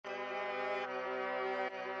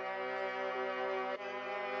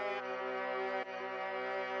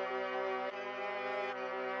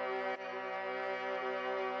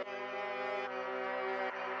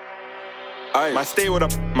Aye. My stay with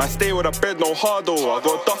a bed, no hardo. I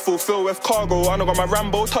got a duffel filled with cargo. I know got my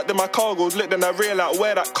Rambo tucked in my cargos. Look, then I realize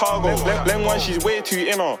where that cargo. Len one, she's way too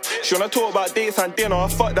inner. She wanna talk about dates and dinner.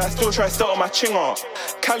 Fuck that, still try to start on my chinger.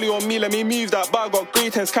 Cali on me, let me move that bar. Got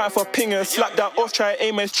greetings, count for pingers. Slap that off, try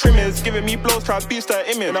aim as trimmers. Giving me blows, try to boost that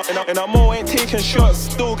image. And I'm all ain't taking shots.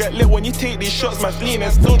 Still get lit when you take these shots. My leaning,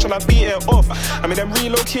 still tryna beat it off. I mean, them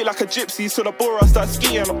relocate like a gypsy, so the bora start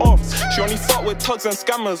skiing off. She only fuck with thugs and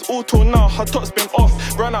scammers. All till now, her top's been off.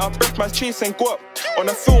 Run out of breath, man, chasing guap. On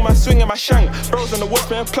the film, man, swinging my shank. Bros in the watch,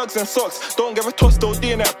 man, plugs and socks. Don't give a toss, still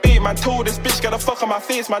doing that bait. Man, told this bitch, get the fuck on my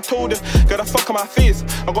face. Man, told this, get the fuck on my face.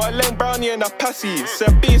 I got a lame brownie and a passy.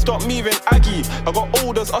 Said base, stop moving aggy. I got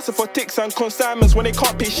orders, asking for ticks and consignments when they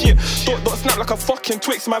can't pay shit. Dot snap like a fucking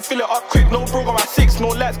Twix, man, fill it up quick. No bro on my 6, no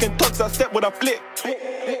light skin tugs, I step with a flick.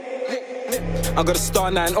 I got a star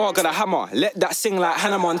 9 or I got a hammer. Let that sing like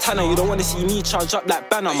Hannah Montana. You don't wanna see me charge up like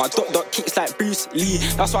Banner. My dot kicks like Bruce Lee.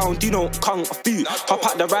 That's why I don't do no kung fu. Hop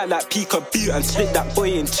out the ride like peekaboo and split that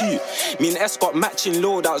boy in two. Me and S got matching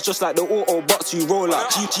loadouts just like the auto bots you roll out.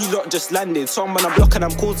 GG lot just landed, so I'm on a block and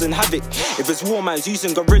I'm causing havoc. If it's war man's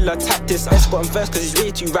using guerrilla tactics, S got him first cause he's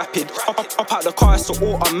way too rapid. Up out the car, it's so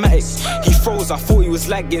automatic. He froze, I thought he was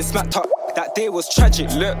lagging, smacked up. That day was tragic.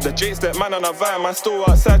 Look, the Jakes that man on a van, man still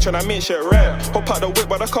outside tryna make shit right. Hop out the whip,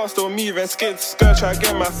 but the car still moving. Skid, skirt, try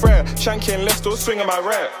get my friend. Shanking left, still swinging my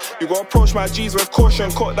right. You gotta approach my G's with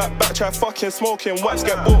caution. Caught that back, try fucking smoking. Wax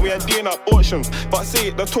get bought, we ain't doing up auctions. But say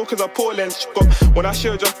it, the talk is appalling. When I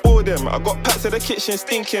should just bought them. I got packs in the kitchen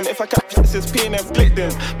stinking. If I catch packs, it's pain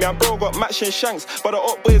inflicting. Me and bro got matching shanks, but the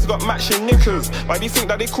up boys got matching knickers. Why do you think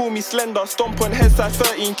that they call me Slender? Stomp on head size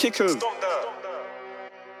 13 kickers.